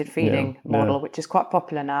time-restricted feeding model, which is quite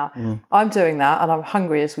popular now. I'm doing that, and I'm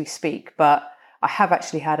hungry as we speak, but I have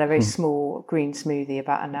actually had a very small green smoothie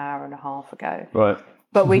about an hour and a half ago. Right.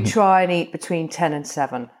 But we try and eat between 10 and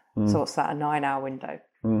 7. So what's that, a 9-hour window?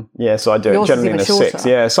 Yeah, so I do it generally in a 6.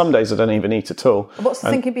 Yeah, some days I don't even eat at all. What's the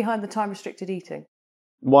thinking behind the time-restricted eating?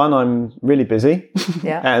 One, I'm really busy.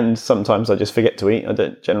 Yeah. And sometimes I just forget to eat. I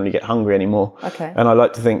don't generally get hungry anymore. Okay. And I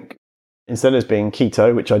like to think, instead of being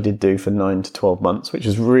keto, which I did do for 9 to 12 months, which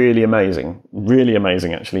is really amazing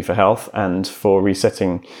actually for health and for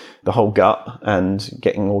resetting the whole gut and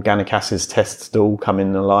getting organic acids tests to all come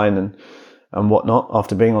in the line and whatnot.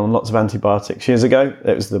 After being on lots of antibiotics years ago,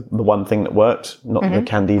 it was the one thing that worked, not the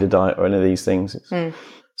Candida diet or any of these things.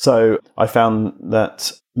 So I found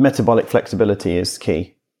that metabolic flexibility is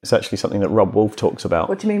key. It's actually something that Rob Wolf talks about.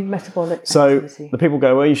 What do you mean metabolic flexibility? So the people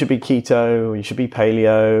go, well, you should be keto, or you should be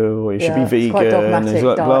paleo, or you should be vegan, and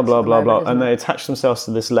like blah, blah, blah, blah. And they attach themselves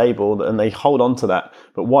to this label and they hold on to that.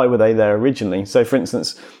 But why were they there originally? So for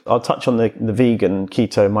instance, I'll touch on the vegan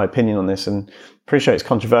keto, my opinion on this, and appreciate it's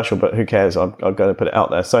controversial, but who cares? I'm going to put it out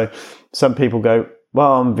there. So some people go,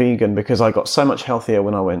 well, I'm vegan because I got so much healthier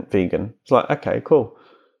when I went vegan. It's like, okay, cool.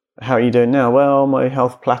 How are you doing now? Well, my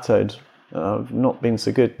health plateaued. I've not been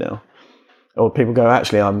so good now. Or people go,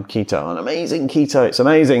 actually, I'm keto. I'm amazing keto. It's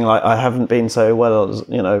amazing. Like, I haven't been so well, as,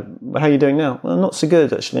 how are you doing now? Well, not so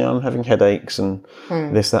good, actually. I'm having headaches and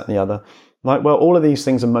this, that, and the other. Like, well, all of these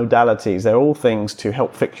things are modalities. They're all things to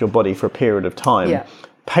help fix your body for a period of time. Yeah.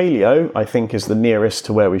 Paleo, I think, is the nearest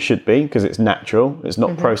to where we should be because it's natural. It's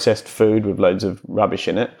not processed food with loads of rubbish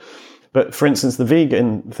in it. But for instance, the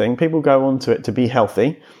vegan thing, people go onto it to be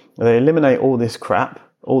healthy. They eliminate all this crap,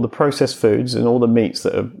 all the processed foods and all the meats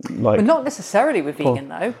that are like... But not necessarily with vegan,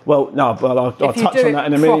 though. Well, no, but I'll touch on that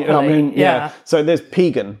in a minute. Yeah. So there's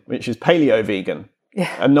vegan, which is paleo vegan.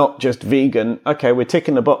 Yeah. And not just vegan. Okay, we're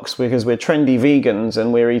ticking the box because we're trendy vegans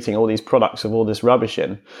and we're eating all these products with all this rubbish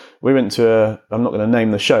in. We went to I'm not going to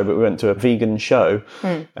name the show, but we went to a vegan show.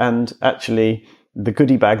 And actually, the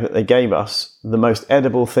goodie bag that they gave us, the most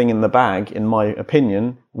edible thing in the bag, in my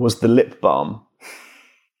opinion, was the lip balm.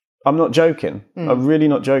 I'm not joking. I'm really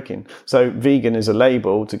not joking. So vegan is a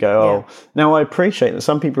label to go, Now I appreciate that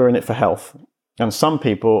some people are in it for health and some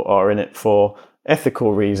people are in it for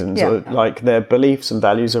ethical reasons, or like their beliefs and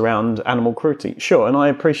values around animal cruelty. Sure, and I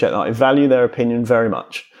appreciate that. I value their opinion very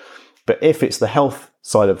much. But if it's the health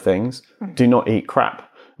side of things, do not eat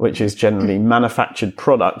crap, which is generally manufactured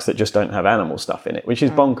products that just don't have animal stuff in it, which is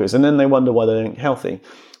bonkers. And then they wonder why they don't eat healthy.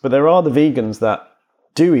 But there are the vegans that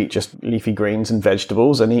do eat just leafy greens and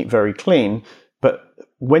vegetables and eat very clean. But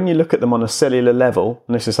when you look at them on a cellular level,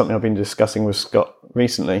 and this is something I've been discussing with Scott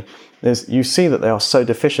recently, you see that they are so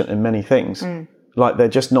deficient in many things. Like they're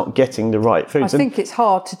just not getting the right foods. I think it's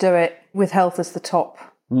hard to do it with health as the top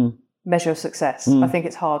measure of success. I think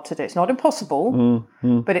it's hard to do. It's not impossible,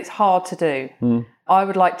 but it's hard to do. I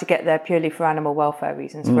would like to get there purely for animal welfare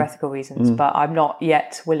reasons, for ethical reasons, but I'm not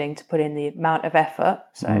yet willing to put in the amount of effort.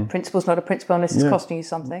 So principle's not a principle unless it's costing you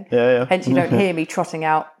something. Hence you don't hear me trotting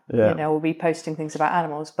out, or reposting things about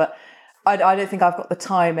animals. But I don't think I've got the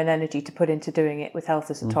time and energy to put into doing it with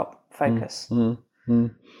health as a top focus.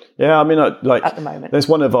 Yeah, I mean, at the moment, there's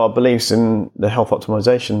one of our beliefs in the Health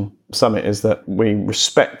Optimization Summit is that we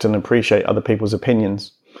respect and appreciate other people's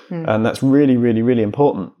opinions. And that's really, really, really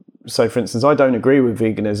important. So, for instance, I don't agree with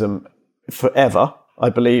veganism forever.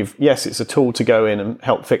 I believe, yes, it's a tool to go in and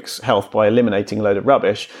help fix health by eliminating a load of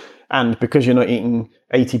rubbish. And because you're not eating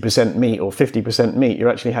 80% meat or 50% meat, you're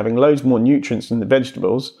actually having loads more nutrients in the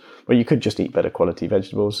vegetables. Well, you could just eat better quality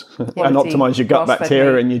vegetables and optimize your gut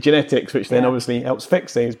bacteria and your genetics, which then obviously helps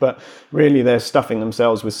fix these. But really, they're stuffing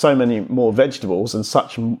themselves with so many more vegetables and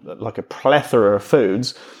such like a plethora of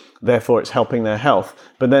foods. Therefore, it's helping their health.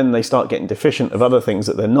 But then they start getting deficient of other things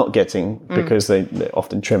that they're not getting because they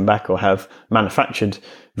often trim back or have manufactured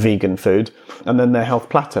vegan food. And then their health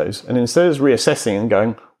plateaus. And instead of reassessing and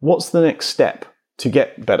going, what's the next step to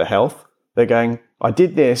get better health? They're going, I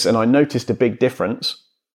did this and I noticed a big difference,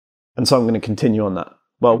 and so I'm going to continue on that.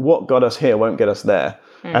 Well, what got us here won't get us there.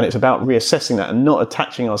 And it's about reassessing that and not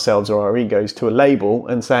attaching ourselves or our egos to a label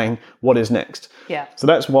and saying, what is next? Yeah. So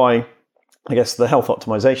that's why, I guess, the Health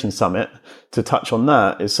Optimization Summit, to touch on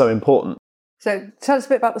that, is so important. So tell us a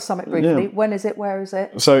bit about the summit briefly. Yeah. When is it? Where is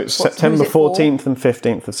it? So it's September 14th and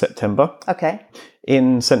 15th of September. Okay.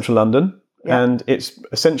 In central London. Yeah. And it's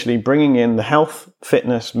essentially bringing in the health,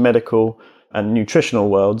 fitness, medical and nutritional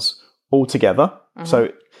worlds all together. Mm-hmm. So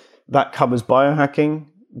that covers biohacking,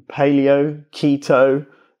 paleo, keto,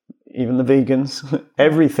 even the vegans,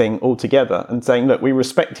 everything all together, and saying, look, we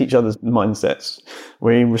respect each other's mindsets.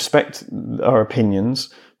 We respect our opinions,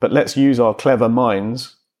 but let's use our clever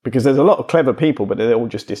minds, because there's a lot of clever people, but they're all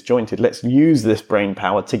just disjointed. Let's use this brain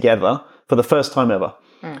power together for the first time ever.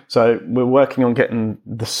 So we're working on getting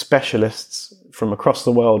the specialists from across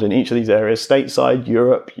the world in each of these areas, stateside,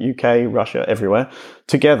 Europe, UK, Russia, everywhere,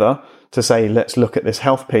 together to say, let's look at this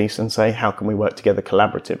health piece and say, how can we work together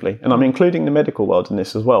collaboratively? And I'm including the medical world in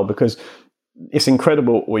this as well, because it's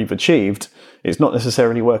incredible what we've achieved. It's not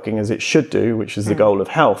necessarily working as it should do, which is the goal of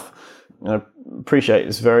health. And I appreciate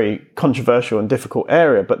it's a very controversial and difficult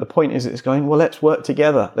area, but the point is it's going, well, let's work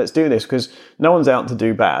together. Let's do this, because no one's out to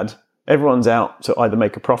do bad. Everyone's out to either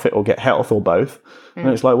make a profit or get health or both. And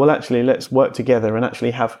it's like, well, actually, let's work together and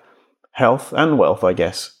actually have health and wealth, I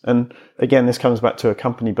guess. And again, this comes back to a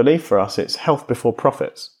company belief for us. It's health before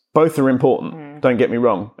profits. Both are important, don't get me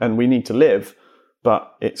wrong, and we need to live,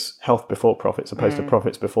 but it's health before profits opposed to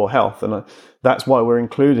profits before health. And that's why we're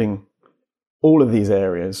including all of these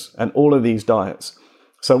areas and all of these diets.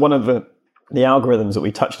 So one of the algorithms that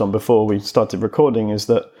we touched on before we started recording is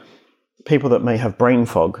that people that may have brain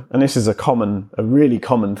fog, and this is a really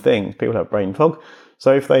common thing, people have brain fog.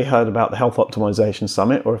 So if they heard about the Health Optimization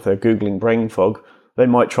Summit, or if they're Googling brain fog, they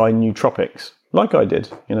might try nootropics, like I did,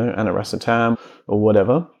 aniracetam or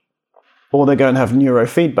whatever. Or they're going to have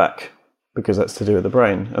neurofeedback, because that's to do with the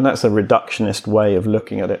brain. And that's a reductionist way of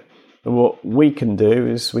looking at it. And what we can do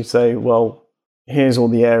is we say, well, here's all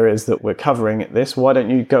the areas that we're covering at this. Why don't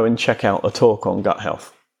you go and check out a talk on gut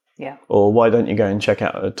health? Yeah. Or why don't you go and check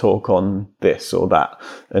out a talk on this or that,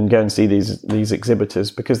 and go and see these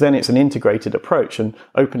exhibitors, because then it's an integrated approach and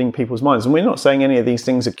opening people's minds. And we're not saying any of these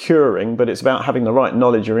things are curing, but it's about having the right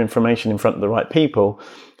knowledge or information in front of the right people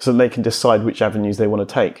so they can decide which avenues they want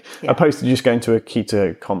to take, opposed to just going to a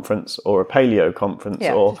keto conference or a paleo conference,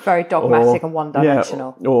 or it's very dogmatic and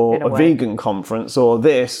one-dimensional, or a vegan conference, or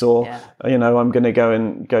this, or I'm going to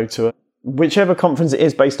go to whichever conference it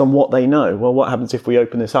is based on what they know. Well, what happens if we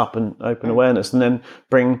open this up and open awareness, and then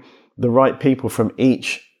bring the right people from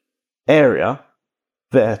each area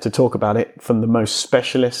there to talk about it, from the most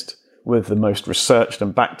specialist with the most researched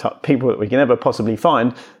and backed up people that we can ever possibly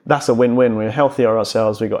find? That's a win-win. We're healthier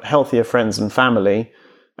ourselves, we've got healthier friends and family,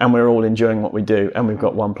 and we're all enjoying what we do, and we've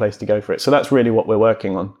got one place to go for it. So that's really what we're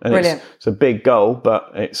working on. And it's a big goal,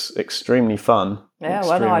 but it's extremely fun. Yeah,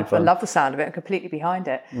 well, I love the sound of it. I'm completely behind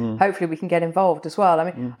it. Hopefully we can get involved as well.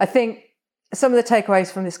 I mean, I think some of the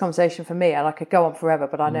takeaways from this conversation for me, and I could go on forever,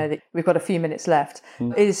 but I know that we've got a few minutes left,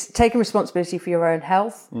 is taking responsibility for your own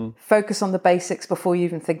health, focus on the basics before you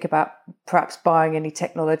even think about perhaps buying any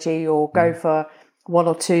technology, or go for one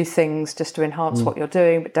or two things just to enhance what you're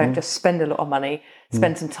doing, but don't just spend a lot of money.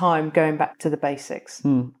 Spend some time going back to the basics.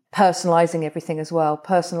 Personalising everything as well.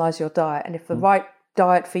 Personalise your diet. And if the right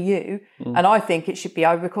diet for you, and I think it should be,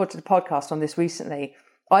 I recorded a podcast on this recently,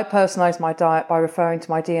 I personalise my diet by referring to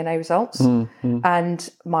my DNA results and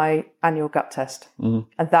my annual gut test. And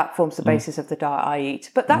that forms the basis of the diet I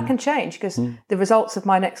eat. But that can change, because the results of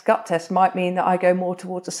my next gut test might mean that I go more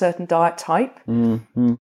towards a certain diet type.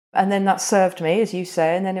 And then that's served me, as you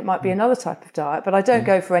say, and then it might be another type of diet. But I don't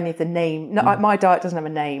go for any of the name. No, my diet doesn't have a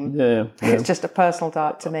name. It's just a personal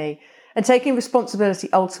diet to me. And taking responsibility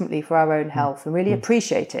ultimately for our own health, and really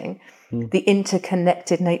appreciating the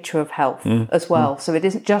interconnected nature of health as well. So it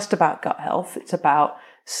isn't just about gut health. It's about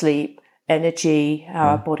sleep, energy, how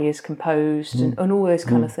our body is composed, and all those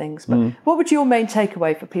kind of things. But what would your main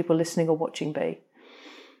takeaway for people listening or watching be?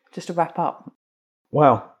 Just to wrap up.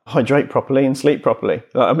 Wow. Hydrate properly and sleep properly.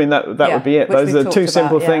 I mean, that would be it. Those are the two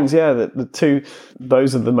simple things.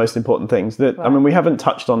 Those are the most important things. I mean, we haven't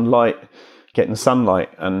touched on light, getting sunlight.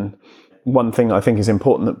 And one thing that I think is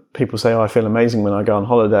important, that people say, I feel amazing when I go on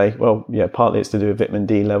holiday. Well, partly it's to do with vitamin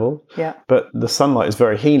D level. But the sunlight is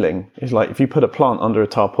very healing. It's like if you put a plant under a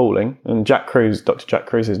tarpaulin, and Dr. Jack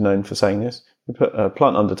Kruse is known for saying this, We put a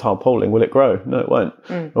plant under tarpaulin, will it grow? No, it won't.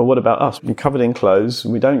 Well, what about us? We're covered in clothes,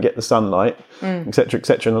 we don't get the sunlight, etc.,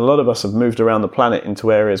 etc. And a lot of us have moved around the planet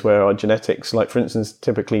into areas where our genetics, like for instance,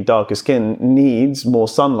 typically darker skin, needs more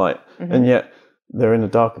sunlight. And yet they're in a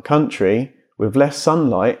darker country with less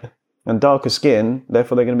sunlight and darker skin,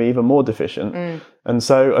 therefore they're going to be even more deficient. And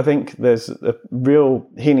so I think there's a real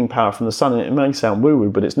healing power from the sun. And it may sound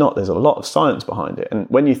woo-woo, but it's not. There's a lot of science behind it. And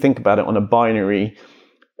when you think about it on a binary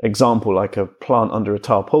example, like a plant under a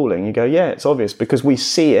tarpaulin, you go, yeah, it's obvious because we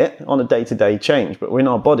see it on a day-to-day change, but in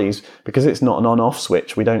our bodies, because it's not an on-off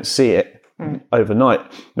switch, we don't see it overnight.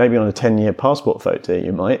 Maybe on a 10-year passport photo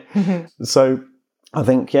you might. So I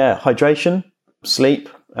think, hydration, sleep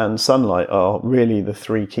and sunlight are really the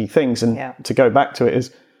three key things. And to go back to it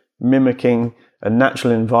is mimicking a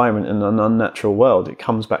natural environment in an unnatural world. It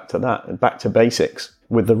comes back to that, back to basics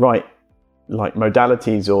with the right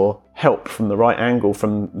modalities or help from the right angle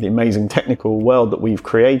from the amazing technical world that we've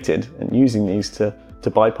created, and using these to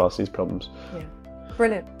bypass these problems. Yeah.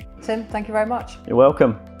 Brilliant. Tim, thank you very much. You're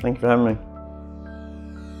welcome. Thank you for having me.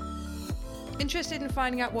 Interested in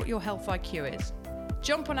finding out what your health IQ is?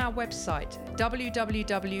 Jump on our website,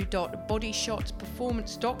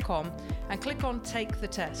 www.bodyshotperformance.com, and click on Take the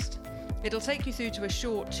Test. It'll take you through to a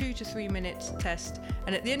short 2 to 3 minute test,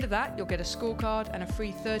 and at the end of that you'll get a scorecard and a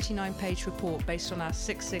free 39-page report based on our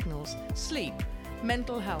 6 signals: sleep,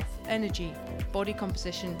 mental health, energy, body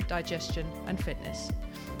composition, digestion and fitness.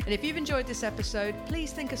 And if you've enjoyed this episode,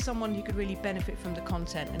 please think of someone who could really benefit from the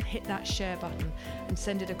content and hit that share button and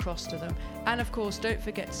send it across to them. And of course, don't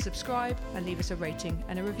forget to subscribe and leave us a rating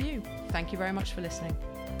and a review. Thank you very much for listening.